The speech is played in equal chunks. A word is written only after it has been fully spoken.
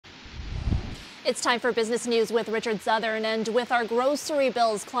It's time for business news with Richard Southern, and with our grocery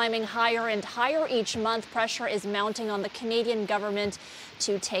bills climbing higher and higher each month, pressure is mounting on the Canadian government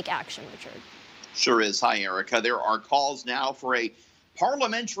to take action. Richard. Sure is. Hi, Erica. There are calls now for a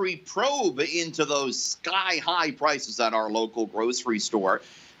parliamentary probe into those sky-high prices at our local grocery store.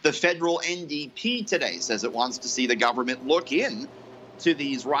 The federal NDP today says it wants to see the government look in to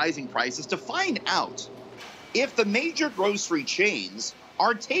these rising prices to find out if the major grocery chains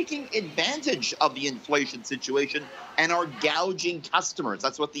are taking advantage of the inflation situation and are gouging customers.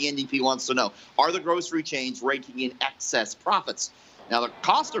 That's what the NDP wants to know. Are the grocery chains raking in excess profits? Now, the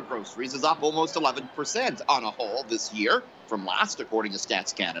cost of groceries is up almost 11% on a whole this year from last, according to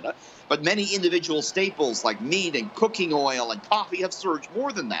Stats Canada. But many individual staples like meat and cooking oil and coffee have surged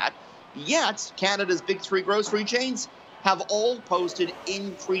more than that. Yet, Canada's big three grocery chains have all posted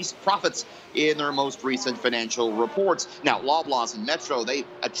increased profits in their most recent financial reports. Now, Loblaws and Metro, they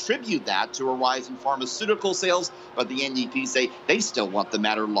attribute that to a rise in pharmaceutical sales, but the NDP say they still want the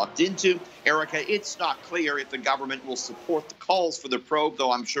matter looked into. Erica, it's not clear if the government will support the calls for the probe,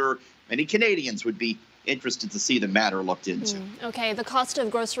 though I'm sure many Canadians would be interested to see the matter looked into. Okay, the cost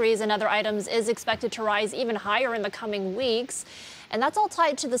of groceries and other items is expected to rise even higher in the coming weeks, and that's all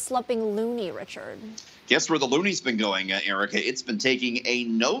tied to the slumping loonie, Richard. Guess where the loonie's been going, Erica? It's been taking a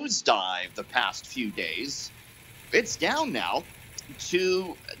nosedive the past few days. It's down now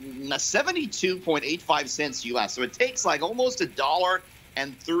to 72.85 cents US. So it takes like almost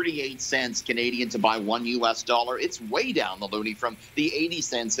 $1.38 Canadian to buy $1 US. It's way down the loonie from the 80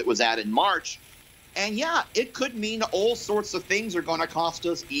 cents it was at in March. And yeah, it could mean all sorts of things are going to cost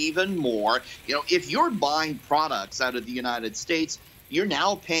us even more. You know, if you're buying products out of the United States, you're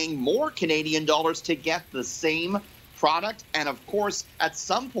now paying more Canadian dollars to get the same product. And of course, at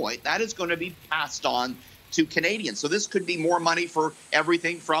some point, that is going to be passed on to Canadians. So this could be more money for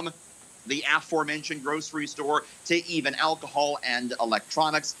everything from the aforementioned grocery store to even alcohol and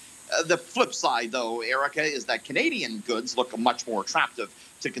electronics. The flip side, though, Erica, is that Canadian goods look much more attractive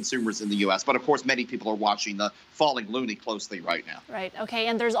to consumers in the U.S. But, of course, many people are watching the falling loonie closely right now. Right. Okay.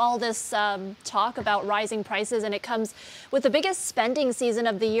 And there's all this talk about rising prices, and it comes with the biggest spending season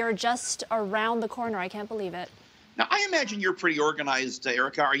of the year just around the corner. I can't believe it. Now, I imagine you're pretty organized,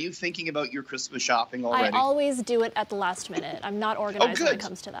 Erica. Are you thinking about your Christmas shopping already? I always do it at the last minute. I'm not organized when it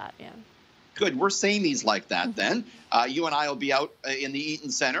comes to that. Yeah. Good. We're samies like that then. You and I will be out in the Eaton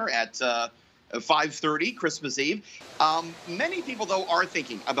Centre at 5:30 Christmas Eve. Many people, though, are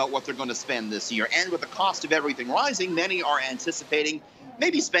thinking about what they're going to spend this year. And with the cost of everything rising, many are anticipating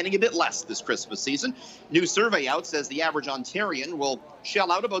maybe spending a bit less this Christmas season. New survey out says the average Ontarian will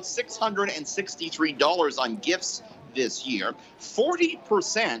shell out about $663 on gifts this year.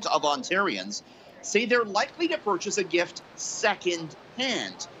 40% of Ontarians say they're likely to purchase a gift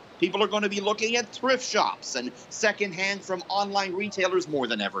second-hand. People are going to be looking at thrift shops and secondhand from online retailers more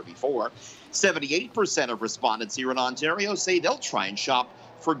than ever before. 78% of respondents here in Ontario say they'll try and shop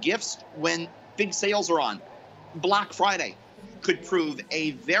for gifts when big sales are on. Black Friday could prove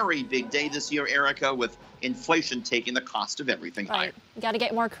a very big day this year, Erica, with inflation taking the cost of everything higher. You got to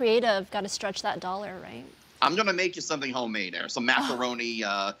get more creative, got to stretch that dollar, right? I'm going to make you something homemade there, some macaroni,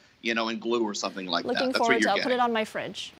 and glue or something like that. Looking forward to it. I'll put it on my fridge.